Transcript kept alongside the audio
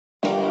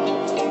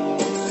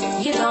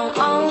down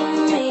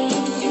on me.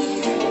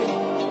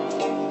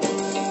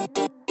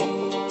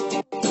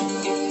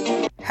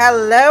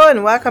 Hello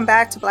and welcome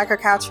back to Blacker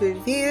Couch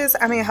Reviews.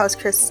 I'm your host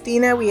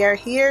Christina. We are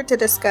here to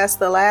discuss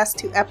the last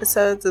two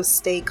episodes of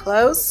Stay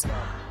Close,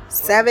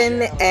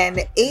 7 and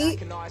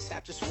 8.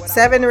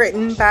 7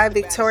 written by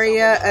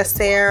Victoria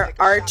Asair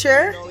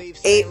Archer,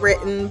 8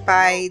 written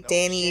by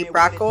Danny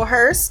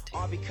Brocklehurst,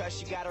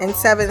 and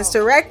 7 is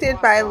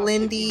directed by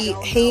Lindy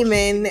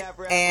Heyman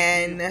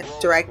and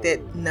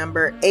directed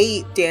number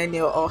 8,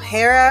 Daniel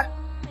O'Hara.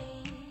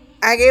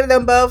 I gave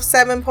them both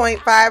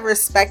 7.5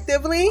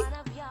 respectively.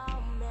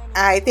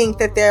 I think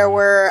that there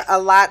were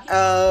a lot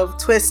of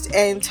twists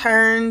and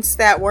turns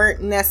that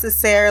weren't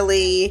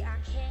necessarily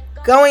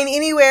going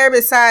anywhere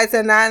besides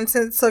a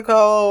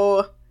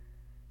nonsensical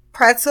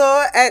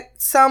pretzel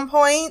at some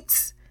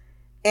point.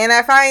 And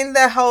I find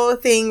the whole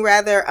thing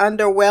rather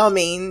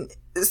underwhelming.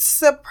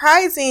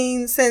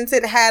 Surprising since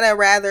it had a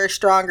rather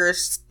stronger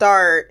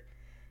start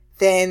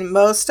than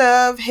most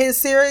of his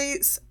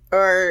series,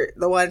 or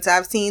the ones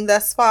I've seen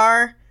thus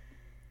far.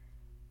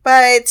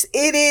 But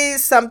it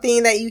is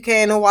something that you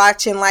can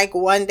watch in like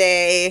one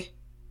day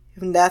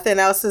if nothing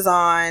else is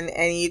on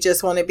and you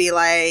just want to be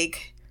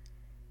like,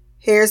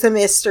 here's a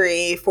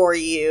mystery for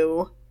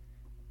you.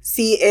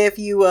 See if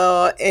you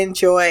will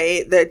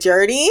enjoy the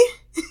journey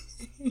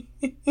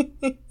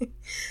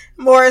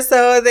more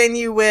so than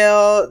you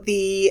will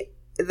the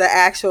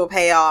actual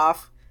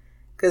payoff,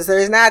 because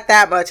there's not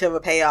that much of a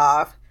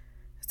payoff.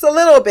 It's a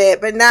little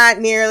bit, but not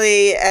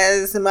nearly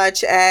as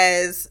much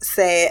as,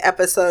 say,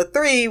 episode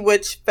 3,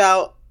 which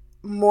felt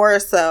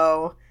more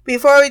so.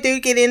 Before we do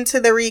get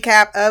into the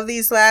recap of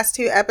these last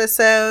two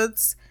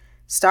episodes,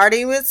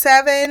 starting with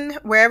 7,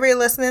 wherever you're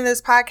listening to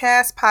this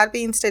podcast,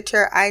 Podbean,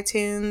 Stitcher,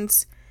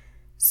 iTunes,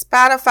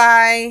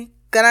 Spotify,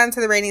 get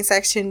onto the rating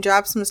section,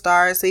 drop some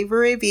stars, leave a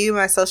review.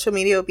 My social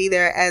media will be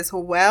there as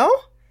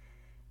well.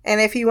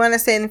 And if you want to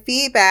send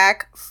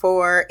feedback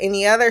for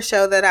any other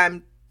show that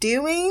I'm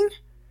doing,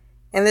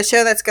 and the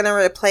show that's going to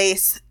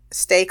replace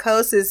Stay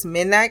Close is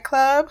Midnight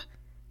Club,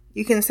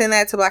 you can send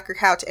that to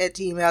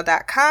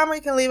blackercouch@gmail.com, or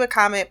you can leave a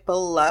comment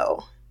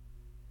below.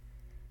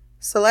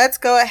 So let's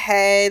go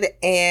ahead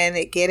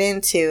and get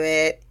into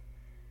it.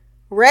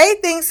 Ray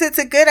thinks it's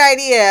a good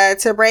idea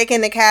to break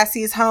into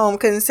Cassie's home,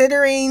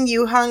 considering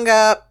you hung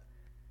up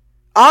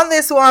on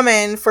this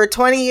woman for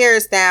 20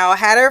 years now,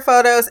 had her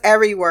photos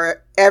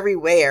everywhere,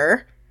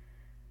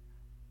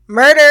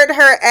 murdered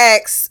her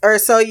ex, or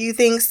so you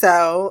think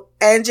so,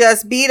 and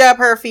just beat up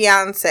her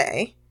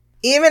fiance.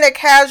 Even a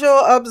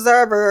casual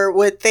observer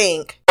would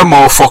think, that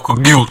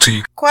motherfucker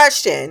guilty.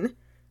 Question: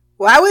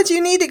 why would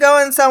you need to go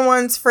in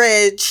someone's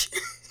fridge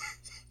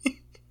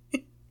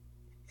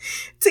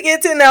to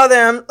get to know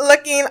them?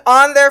 Looking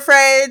on their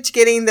fridge,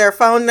 getting their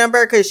phone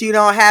number because you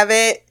don't have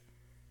it.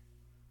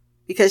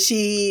 Because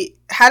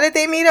how did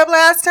they meet up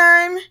last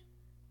time?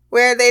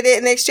 Where they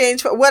didn't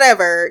exchange,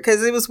 whatever.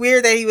 Because it was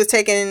weird that he was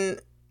taking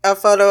a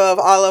photo of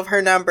all of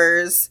her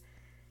numbers.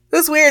 It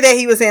was weird that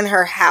he was in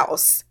her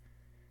house.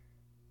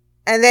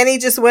 And then he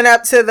just went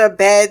up to the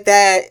bed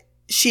that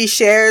she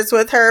shares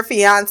with her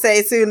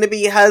fiance, soon to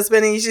be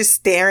husband, and he's just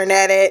staring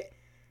at it.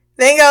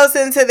 Then goes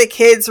into the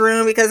kids'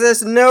 room because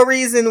there's no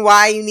reason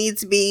why you need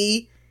to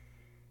be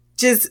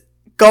just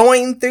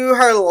going through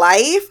her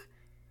life.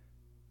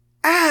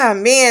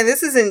 Man,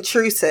 this is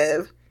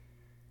intrusive.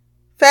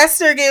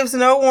 Fester gives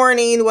no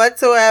warning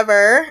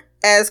whatsoever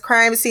as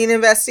crime scene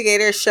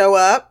investigators show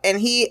up, and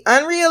he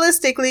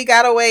unrealistically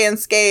got away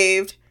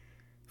unscathed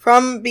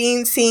from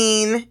being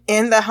seen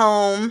in the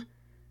home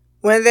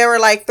when there were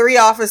like 3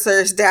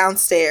 officers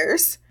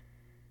downstairs.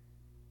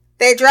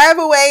 They drive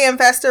away and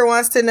Fester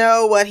wants to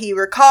know what he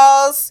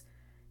recalls.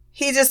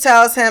 He just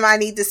tells him, I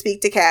need to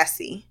speak to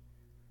Cassie.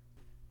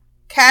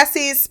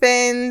 Cassie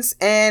spends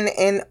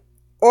an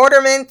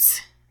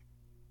ornament.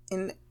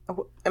 Am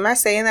I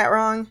saying that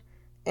wrong?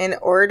 An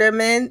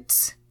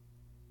ornament.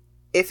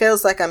 It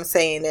feels like I'm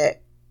saying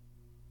it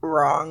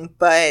wrong,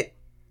 but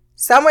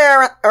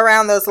somewhere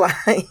around those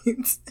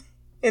lines.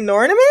 An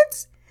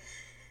ornament?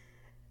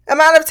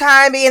 Amount of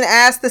time being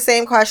asked the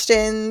same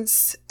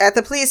questions at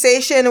the police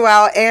station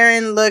while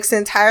Erin looks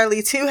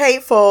entirely too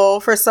hateful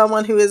for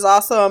someone who is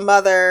also a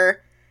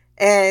mother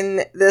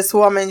and this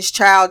woman's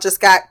child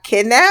just got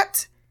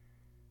kidnapped.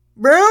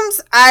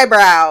 Broom's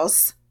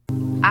eyebrows.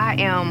 I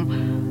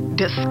am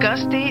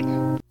disgusted.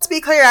 Let's be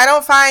clear, I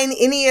don't find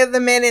any of the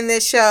men in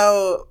this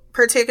show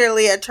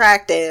particularly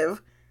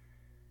attractive.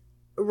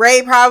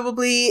 Ray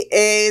probably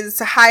is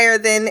higher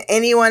than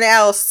anyone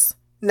else.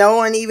 No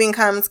one even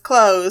comes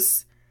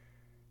close.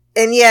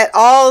 And yet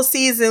all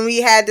season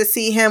we had to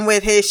see him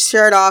with his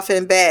shirt off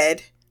in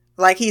bed.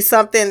 Like he's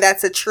something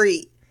that's a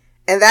treat.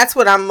 And that's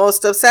what I'm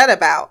most upset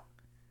about.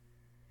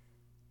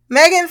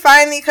 Megan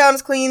finally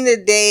comes clean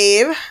to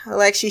Dave,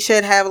 like she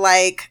should have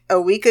like a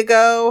week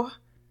ago,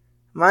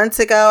 months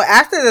ago,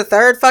 after the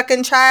 3rd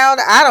fucking child.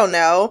 I don't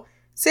know.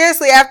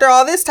 Seriously, after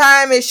all this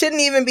time, it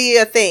shouldn't even be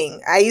a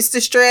thing. I used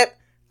to strip.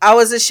 I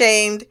was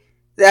ashamed.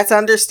 That's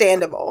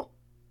understandable.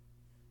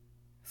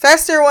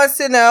 Fester wants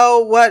to know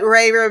what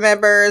Ray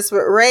remembers,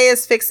 but Ray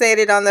is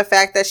fixated on the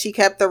fact that she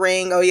kept the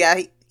ring. Oh yeah,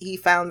 he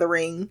found the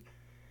ring.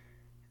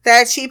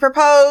 That she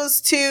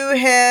proposed to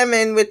him,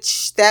 and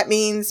which that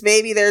means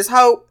maybe there's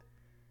hope.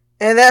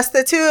 And thus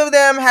the two of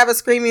them have a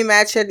screaming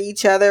match at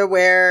each other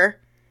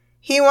where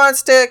he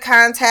wants to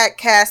contact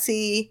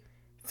Cassie.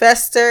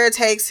 Fester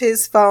takes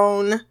his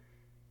phone.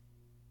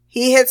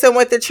 He hits him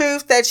with the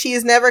truth that she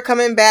is never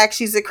coming back.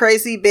 She's a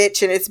crazy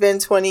bitch and it's been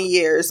 20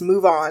 years.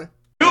 Move on.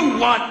 You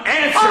want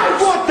answers!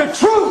 I want the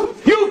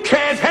truth! You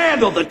can't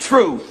handle the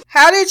truth!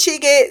 How did she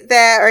get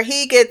that, or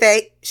he get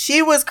that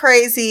she was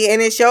crazy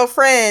and it's your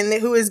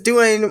friend who is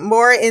doing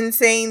more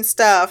insane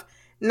stuff?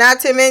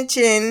 Not to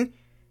mention,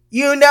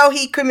 you know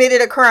he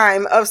committed a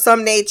crime of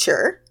some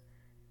nature.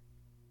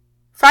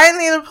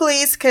 Finally, the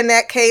police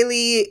connect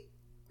Kaylee,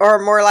 or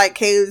more like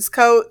Kaylee's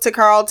coat, to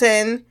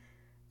Carlton,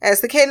 as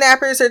the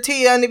kidnappers are too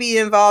young to be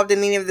involved in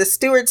any of the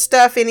Stewart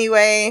stuff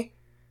anyway.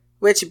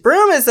 Which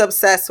Broom is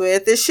obsessed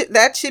with.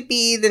 That should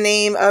be the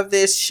name of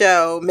this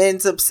show,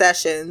 Men's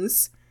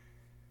Obsessions.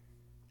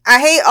 I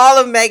hate all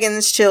of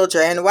Megan's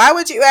children. Why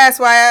would you ask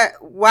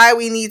why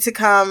we need to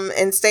come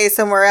and stay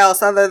somewhere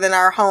else other than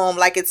our home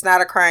like it's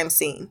not a crime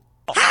scene?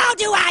 How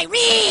do I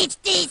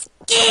reach these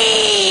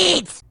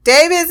kids?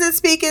 Dave isn't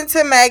speaking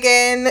to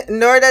Megan,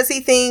 nor does he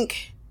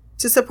think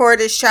to support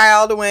his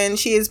child when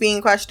she is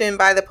being questioned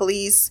by the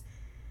police.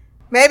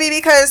 Maybe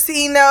because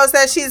he knows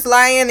that she's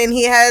lying and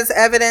he has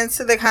evidence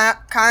to the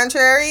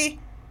contrary.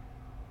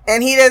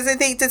 And he doesn't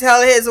think to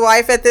tell his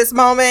wife at this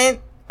moment.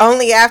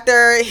 Only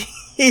after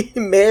he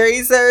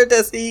marries her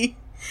does he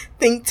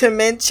think to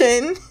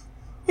mention.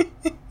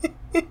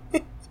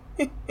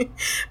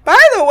 By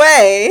the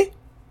way,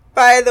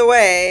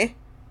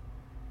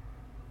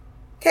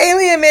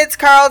 Kaylee admits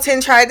Carlton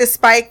tried to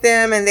spike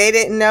them and they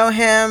didn't know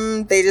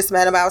him. They just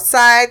met him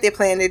outside. They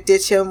planned to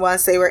ditch him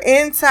once they were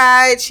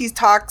inside. She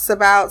talks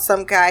about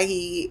some guy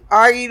he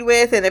argued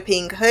with in a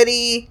pink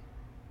hoodie.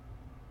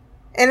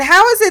 And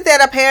how is it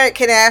that a parent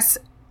can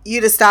ask you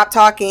to stop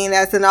talking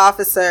as an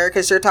officer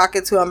because you're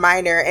talking to a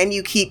minor and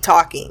you keep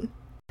talking?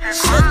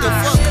 Shut the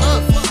fuck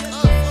up.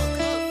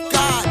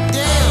 God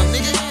damn,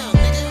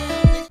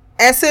 nigga.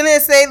 As soon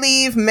as they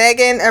leave,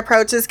 Megan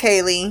approaches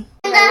Kaylee.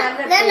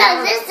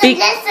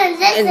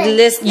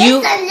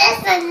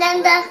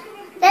 Linda,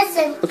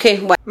 listen. Okay,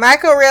 what?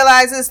 Michael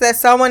realizes that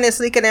someone is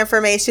leaking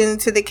information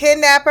to the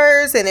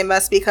kidnappers and it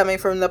must be coming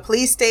from the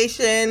police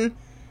station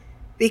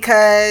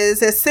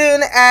because as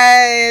soon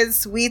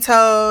as we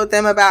told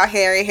them about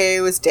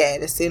Harry was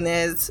dead. As soon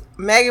as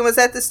Megan was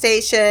at the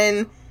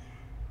station,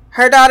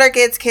 her daughter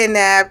gets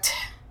kidnapped.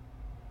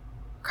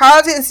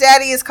 Carlton's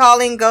daddy is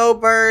calling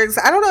Goldberg's.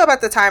 I don't know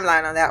about the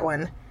timeline on that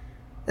one.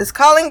 Is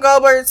calling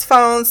Goldberg's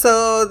phone,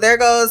 so there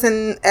goes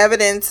an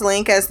evidence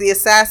link as the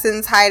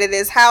assassins hide at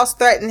his house,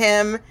 threaten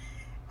him,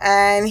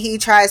 and he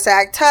tries to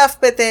act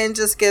tough, but then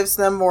just gives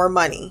them more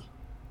money.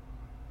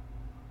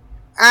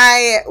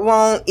 I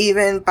won't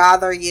even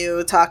bother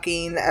you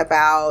talking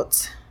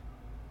about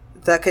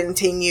the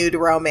continued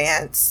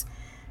romance.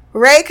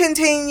 Ray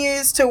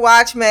continues to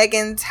watch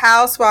Megan's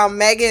house while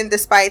Megan,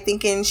 despite me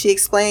thinking she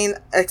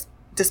explained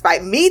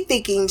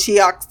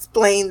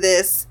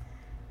this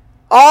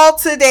all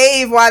to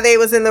Dave while they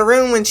was in the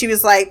room when she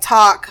was like,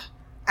 talk,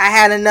 I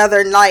had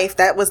another life.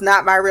 That was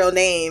not my real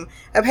name.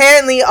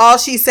 Apparently all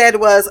she said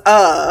was,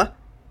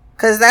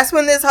 because that's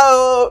when this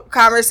whole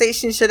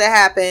conversation should have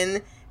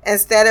happened.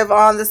 Instead of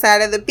on the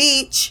side of the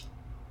beach,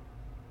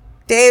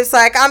 Dave's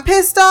like, I'm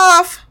pissed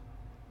off.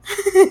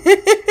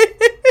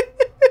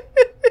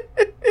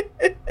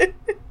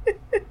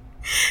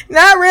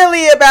 Not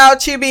really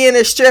about you being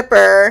a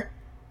stripper.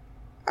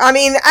 I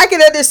mean, I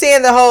can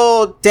understand the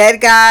whole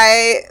dead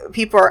guy,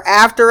 people are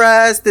after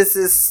us, this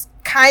is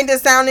kind of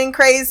sounding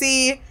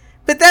crazy,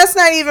 but that's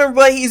not even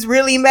what he's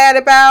really mad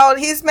about.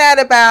 He's mad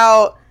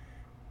about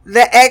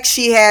the ex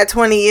she had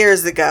 20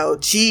 years ago.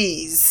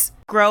 Jeez.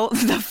 Grow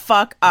the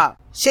fuck up.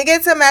 She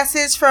gets a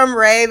message from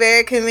Ray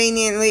very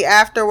conveniently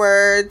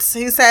afterwards,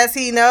 who says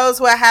he knows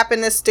what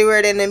happened to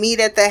Stewart and to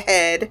meet at the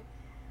head.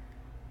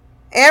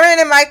 Aaron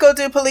and Michael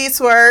do police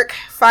work,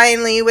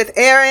 finally, with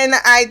Aaron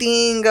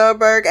IDing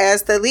Goldberg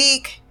as the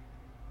leak.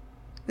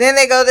 Then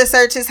they go to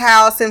search his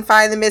house and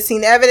find the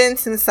missing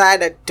evidence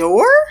inside a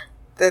door?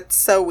 That's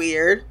so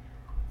weird.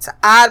 It's an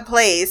odd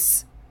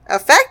place.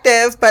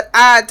 Effective, but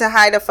odd to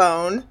hide a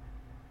phone.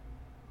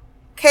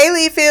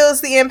 Kaylee feels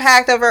the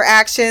impact of her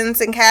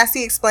actions, and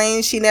Cassie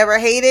explains she never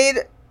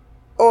hated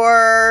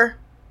or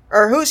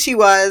who she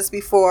was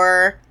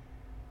before,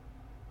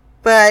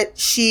 but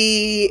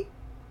she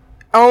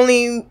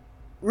only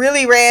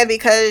really ran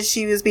because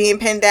she was being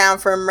pinned down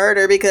for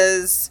murder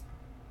because,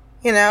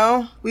 you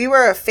know, we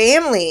were a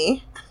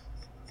family.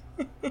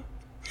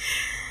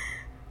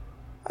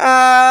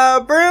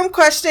 Broom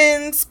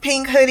questions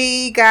pink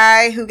hoodie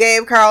guy who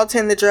gave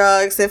Carlton the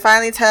drugs and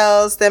finally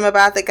tells them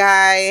about the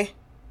guy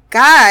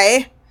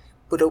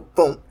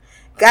boom,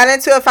 got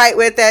into a fight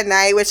with that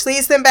night, which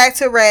leads them back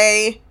to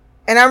Ray.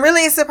 And I'm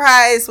really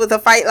surprised with a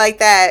fight like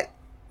that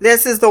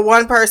this is the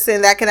one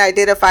person that can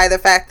identify the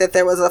fact that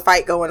there was a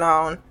fight going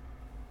on.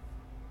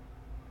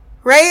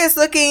 Ray is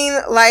looking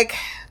like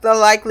the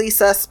likely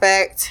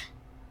suspect.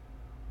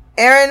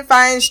 Aaron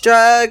finds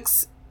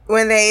drugs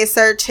when they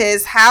search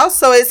his house.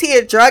 So is he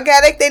a drug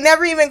addict? They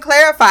never even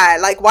clarified.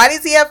 Like, why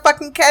does he have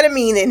fucking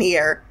ketamine in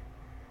here?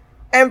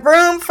 And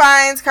Broom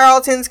finds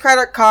Carlton's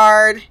credit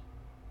card.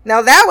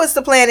 Now that was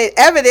the planted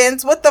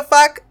evidence. What the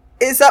fuck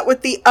is up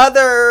with the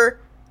other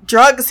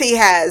drugs he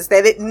has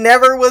that it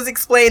never was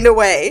explained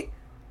away?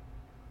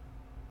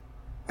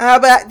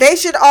 But they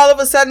should all of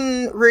a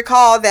sudden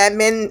recall that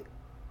men,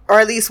 or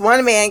at least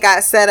one man,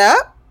 got set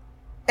up.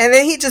 And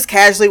then he just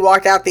casually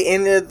walked out the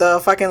end of the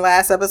fucking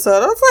last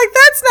episode. I was like,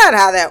 that's not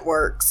how that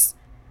works.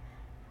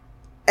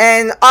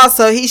 And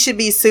also, he should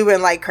be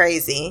suing like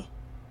crazy.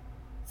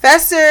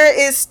 Fester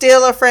is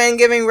still a friend,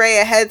 giving Ray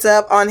a heads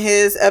up on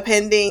his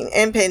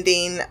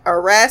impending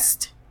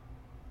arrest.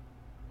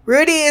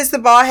 Rudy is the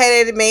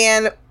bald-headed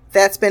man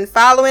that's been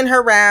following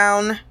her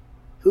around,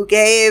 who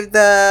gave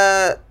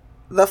the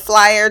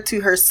flyer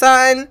to her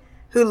son,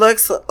 who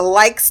looks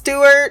like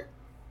Stewart.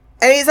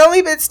 And he's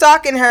only been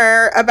stalking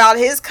her about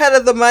his cut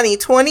of the money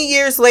 20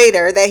 years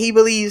later that he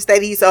believes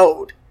that he's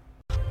owed.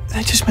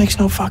 That just makes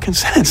no fucking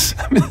sense.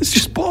 I mean, it's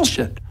just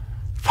bullshit.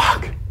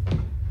 Fuck.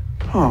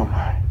 Oh,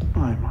 my.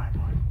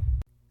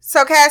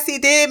 So Cassie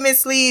did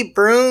mislead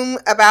Broom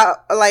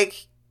about,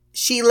 like,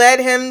 she led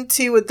him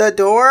to the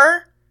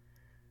door,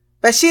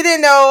 but she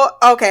didn't know.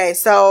 Okay,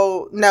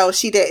 so no,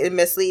 she didn't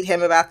mislead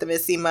him about the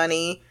missing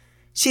money.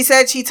 She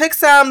said she took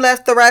some,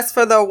 left the rest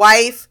for the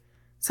wife,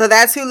 so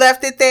that's who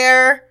left it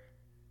there.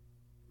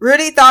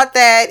 Rudy thought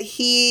that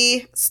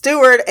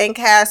Stewart and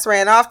Cass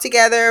ran off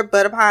together,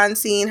 but upon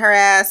seeing her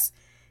ass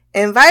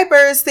in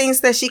Vipers,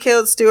 thinks that she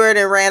killed Stewart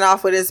and ran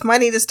off with his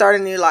money to start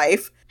a new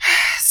life.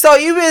 So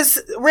you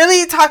was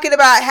really talking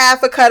about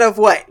half a cut of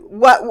what?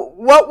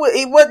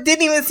 What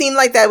didn't even seem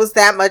like that was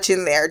that much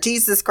in there.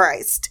 Jesus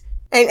Christ.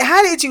 And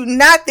how did you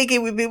not think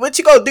it would be? What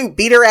you gonna do?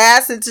 Beat her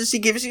ass until she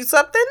gives you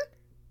something?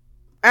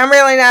 I'm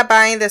really not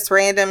buying this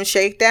random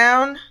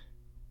shakedown.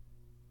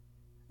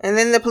 And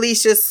then the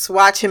police just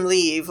watch him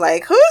leave.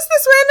 Like, who's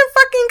this random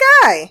fucking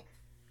guy?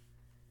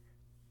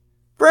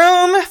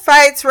 Broom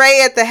fights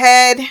Ray at the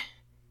head.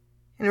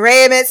 And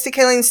Ray admits to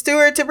killing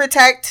Stewart to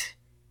protect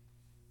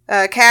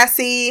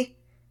Cassie,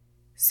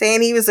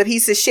 saying he was a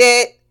piece of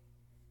shit.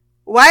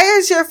 Why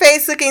is your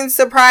face looking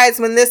surprised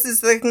when this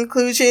is the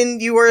conclusion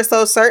you were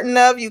so certain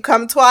of, you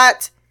cum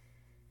twat?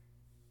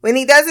 When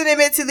he doesn't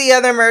admit to the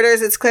other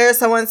murders, it's clear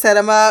someone set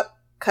him up,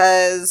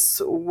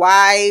 cause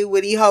why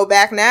would he hold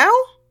back now?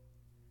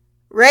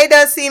 Ray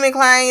does seem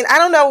inclined. I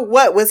don't know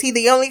was he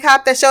the only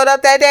cop that showed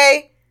up that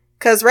day?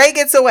 Cause Ray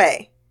gets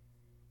away.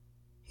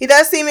 He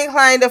does seem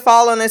inclined to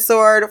fall on his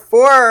sword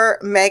for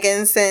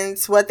Megan,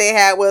 since what they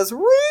had was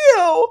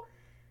real.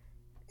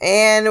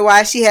 And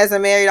why she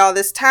hasn't married all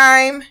this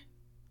time.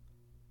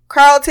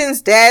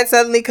 Carlton's dad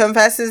suddenly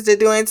confesses to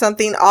doing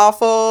something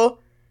awful,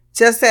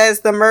 just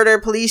as the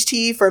murdered police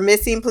chief or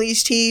missing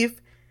police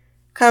chief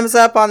comes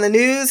up on the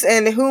news,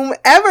 and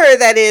whomever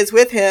that is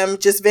with him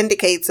just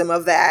vindicates him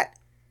of that.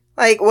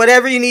 Like,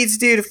 whatever you need to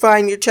do to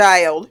find your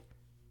child.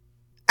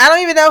 I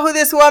don't even know who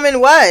this woman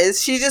was.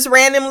 She just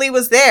randomly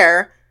was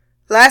there.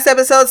 Last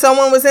episode,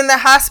 someone was in the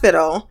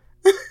hospital.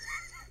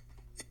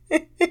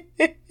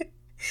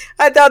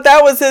 I thought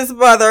that was his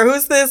mother.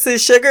 Who's this?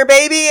 His sugar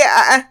baby?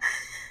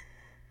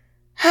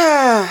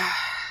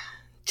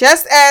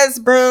 Just as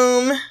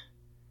Broom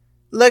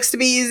looks to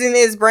be using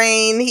his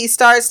brain, he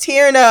starts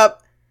tearing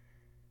up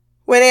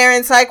when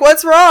Aaron's like,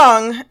 what's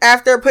wrong?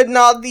 After putting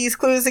all these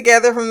clues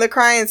together from the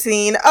crime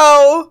scene.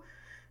 Oh,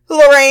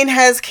 Lorraine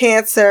has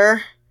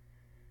cancer.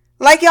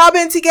 Like y'all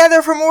been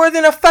together for more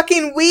than a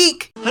fucking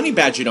week. Honey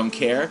Badger don't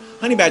care.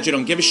 Honey Badger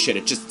don't give a shit.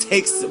 It just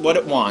takes what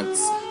it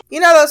wants. You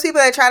know those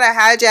people that try to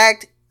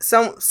hijack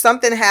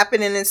something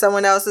happening in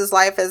someone else's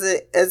life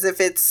as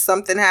if it's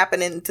something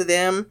happening to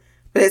them,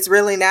 but it's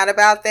really not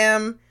about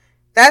them?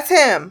 That's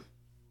him.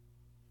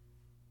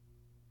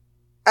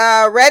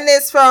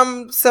 Redness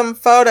from some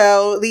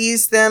photo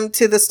leads them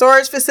to the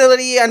storage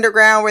facility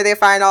underground where they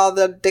find all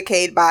the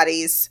decayed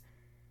bodies.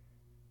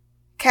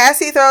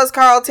 Cassie throws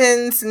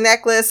Carlton's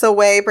necklace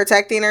away,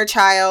 protecting her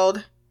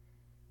child.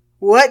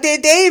 What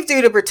did Dave do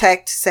to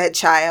protect said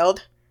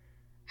child?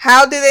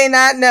 How do they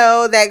not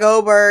know that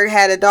Goldberg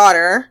had a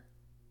daughter?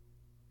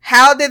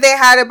 How did they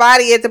hide a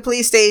body at the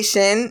police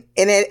station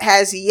and it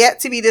has yet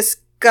to be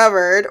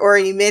discovered or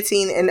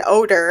emitting an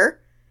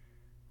odor?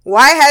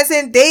 Why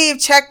hasn't Dave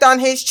checked on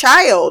his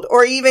child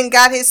or even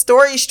got his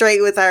story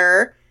straight with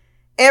her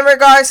in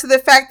regards to the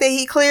fact that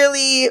he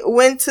clearly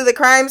went to the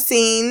crime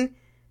scene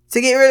to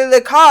get rid of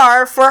the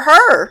car for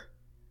her?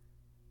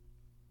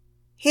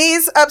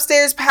 He's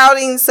upstairs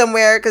pouting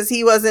somewhere because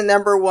he wasn't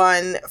number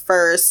one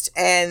first,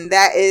 and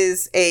that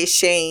is a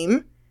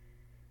shame.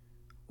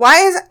 Why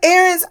is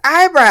Aaron's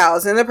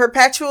eyebrows in a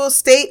perpetual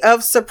state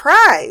of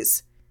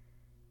surprise?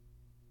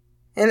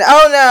 And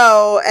oh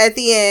no, at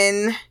the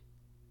end,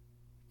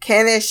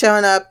 Ken has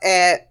shown up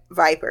at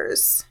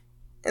Vipers.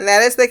 And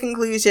that is the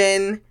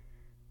conclusion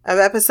of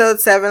episode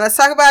 7. Let's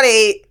talk about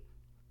 8.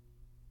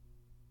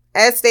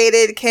 As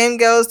stated, Kim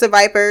goes to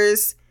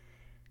Vipers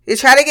to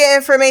try to get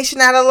information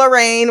out of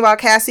Lorraine while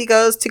Cassie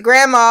goes to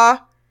Grandma,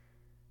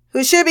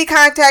 who should be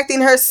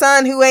contacting her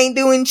son who ain't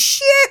doing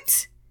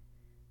shit,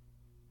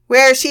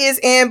 where she is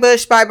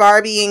ambushed by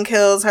Barbie and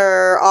kills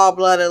her all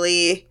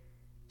bloodily.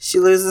 She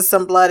loses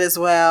some blood as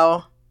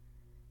well.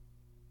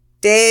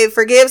 Dave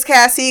forgives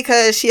Cassie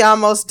because she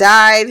almost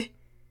died.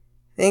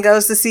 Then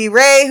goes to see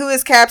Ray, who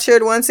is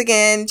captured once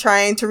again,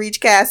 trying to reach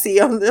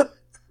Cassie on the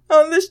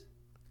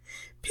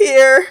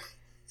pier.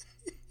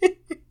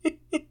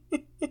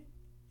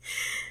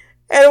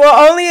 And will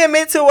only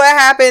admit to what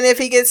happened if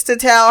he gets to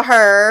tell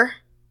her.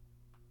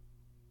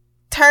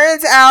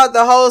 Turns out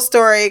the whole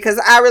story, because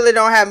I really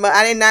don't have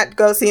I did not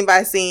go scene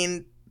by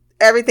scene.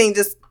 Everything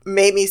just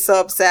made me so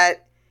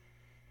upset.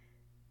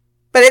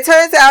 But it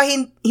turns out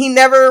he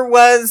never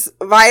was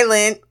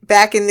violent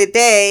back in the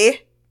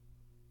day,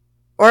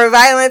 or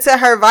violent to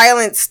her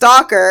violent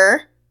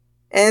stalker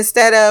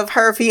instead of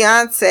her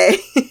fiance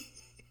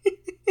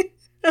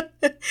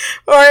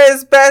or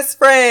his best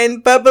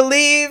friend, but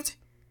believed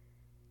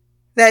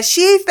that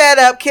she fed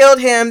up, killed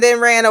him, then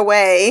ran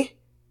away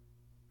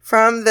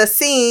from the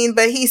scene.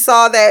 But he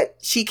saw that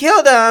she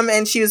killed him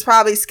and she was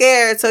probably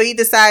scared, so he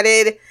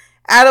decided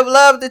out of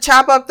love to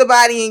chop up the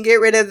body and get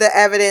rid of the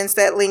evidence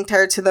that linked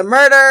her to the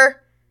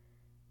murder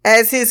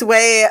as his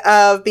way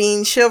of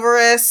being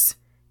chivalrous.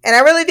 And I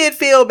really did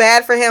feel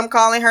bad for him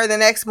calling her the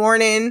next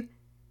morning.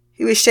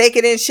 He was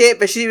shaking and shit,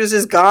 but she was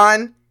just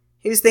gone.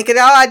 He was thinking,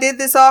 oh, I did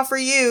this all for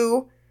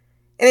you.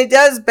 And it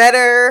does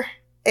better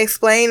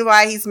explain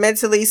why he's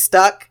mentally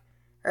stuck,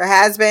 or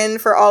has been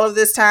for all of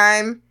this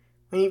time,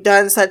 when you've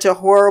done such a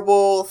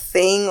horrible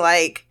thing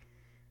like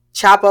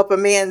chop up a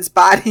man's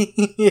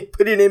body and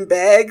put it in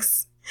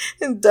bags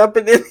and dump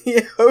it in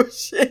the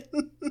ocean.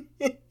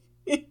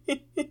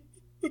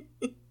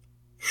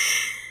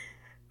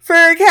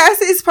 For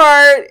Cassie's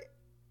part,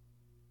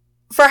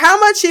 for how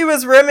much she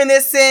was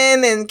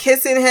reminiscing and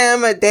kissing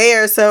him a day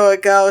or so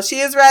ago, she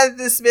is rather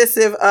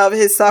dismissive of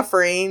his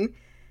suffering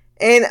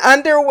and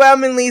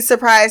underwhelmingly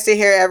surprised to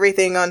hear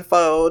everything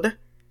unfold.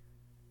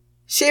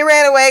 She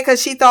ran away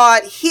because she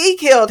thought he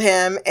killed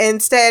him,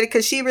 instead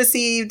because she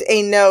received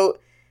a note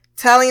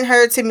telling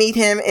her to meet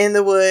him in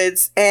the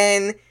woods,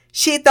 and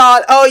she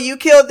thought, oh, you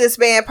killed this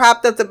man,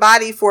 propped up the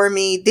body for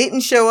me,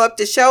 didn't show up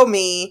to show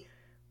me,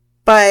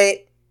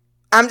 but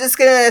I'm just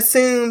going to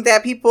assume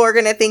that people are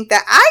going to think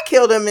that I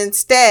killed him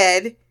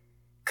instead,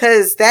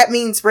 because that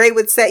means Ray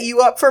would set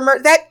you up for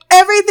murder. That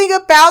everything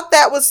about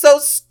that was so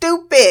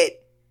stupid.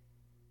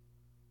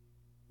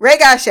 Ray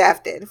got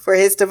shafted for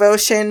his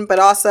devotion, but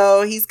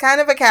also he's kind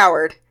of a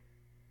coward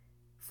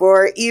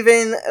for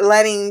even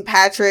letting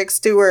Patrick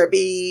Stewart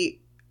be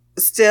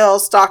still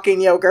stalking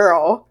your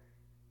girl.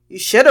 You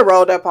should have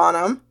rolled up on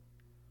him.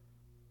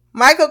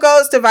 Michael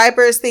goes to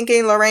Vipers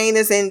thinking Lorraine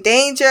is in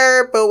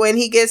danger, but when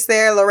he gets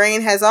there,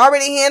 Lorraine has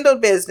already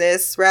handled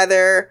business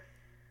rather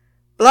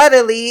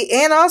bloodily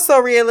and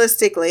also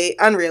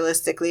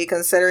unrealistically,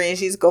 considering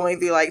she's going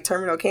through like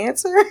terminal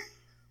cancer.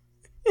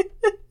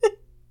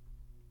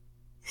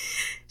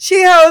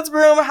 She holds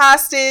Broom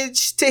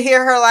hostage to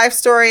hear her life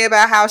story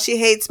about how she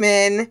hates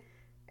men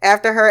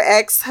after her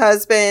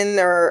ex-husband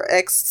or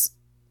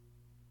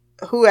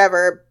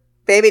whoever,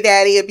 baby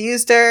daddy,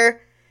 abused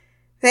her,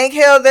 then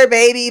killed their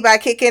baby by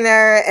kicking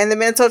her, and the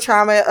mental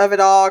trauma of it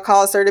all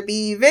caused her to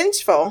be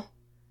vengeful.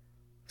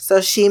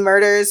 So she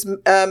murders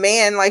a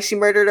man like she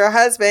murdered her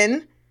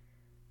husband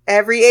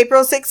every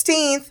April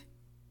 16th.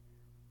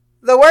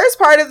 The worst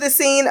part of the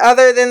scene,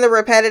 other than the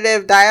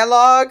repetitive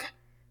dialogue,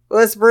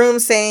 was Broom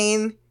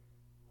saying,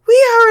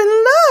 "We are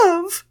in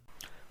love."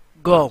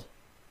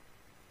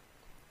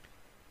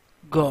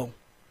 Go.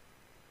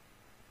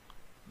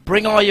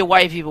 Bring all your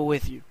white people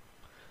with you,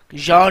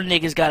 because y'all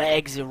niggas gotta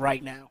exit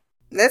right now.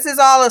 This is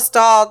all a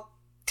stall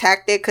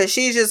tactic because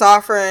she's just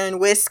offering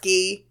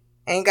whiskey,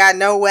 ain't got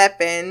no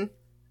weapon.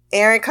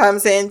 Aaron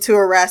comes in to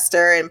arrest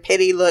her and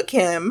pity look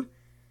him.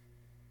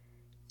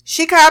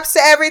 She cops to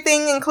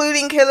everything,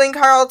 including killing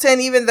Carlton,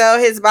 even though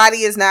his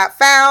body is not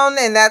found,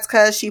 and that's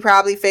because she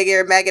probably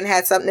figured Megan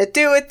had something to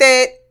do with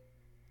it,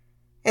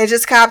 and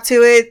just cop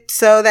to it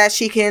so that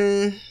she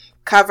can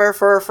cover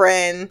for a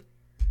friend.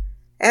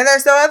 And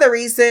there's no other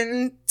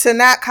reason to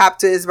not cop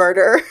to his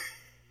murder.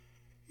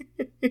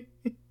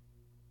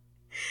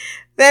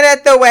 Then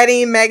at the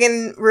wedding,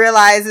 Megan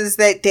realizes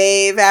that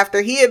Dave,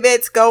 after he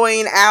admits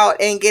going out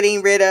and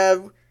getting rid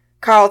of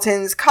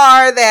Carlton's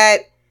car,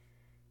 that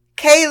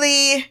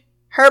Kaylee,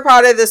 her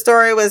part of the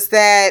story was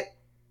that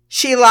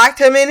she locked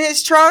him in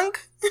his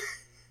trunk.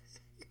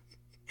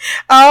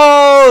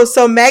 Oh,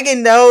 so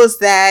Megan knows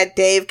that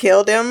Dave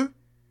killed him,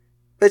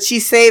 but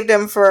she saved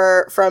him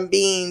from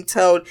being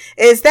told.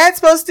 Is that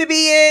supposed to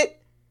be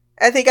it?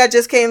 I think I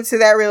just came to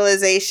that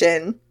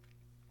realization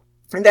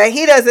that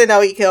he doesn't know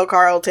he killed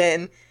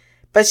Carlton,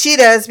 but she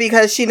does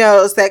because she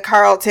knows that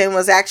Carlton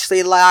was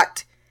actually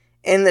locked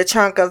in the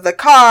trunk of the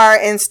car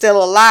and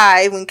still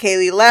alive when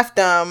Kaylee left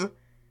him.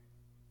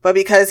 But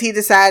because he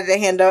decided to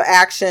handle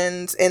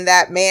actions in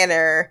that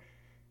manner,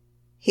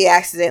 he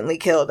accidentally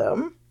killed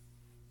him.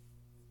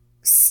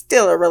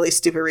 Still a really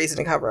stupid reason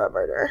to cover up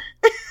murder.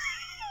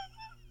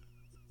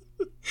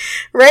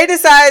 Ray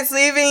decides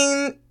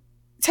leaving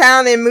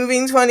town and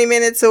moving 20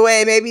 minutes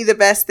away may be the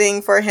best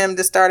thing for him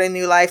to start a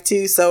new life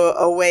too, so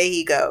away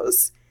he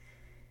goes.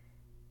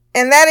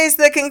 And that is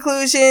the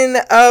conclusion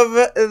of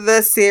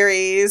the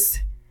series.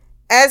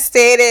 As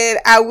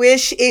stated, I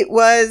wish it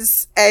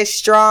was as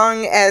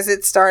strong as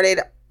it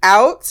started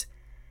out.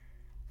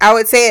 I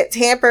would say it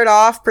tampered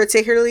off,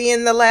 particularly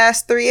in the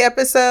last 3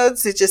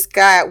 episodes. It just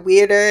got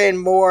weirder and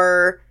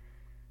more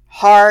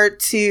hard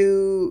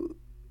to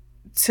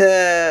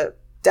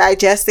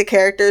digest the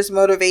characters'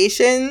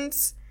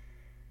 motivations.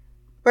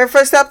 But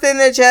for something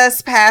to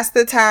just pass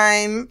the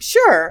time,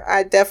 sure,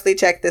 I'd definitely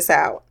check this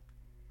out.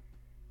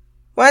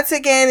 Once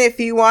again, if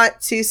you want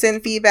to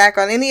send feedback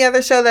on any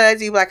other show that I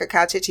do,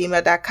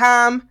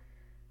 blackercouch@gmail.com.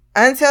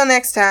 Until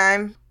next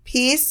time,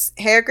 peace,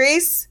 hair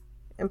grease,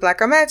 and black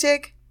girl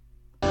magic.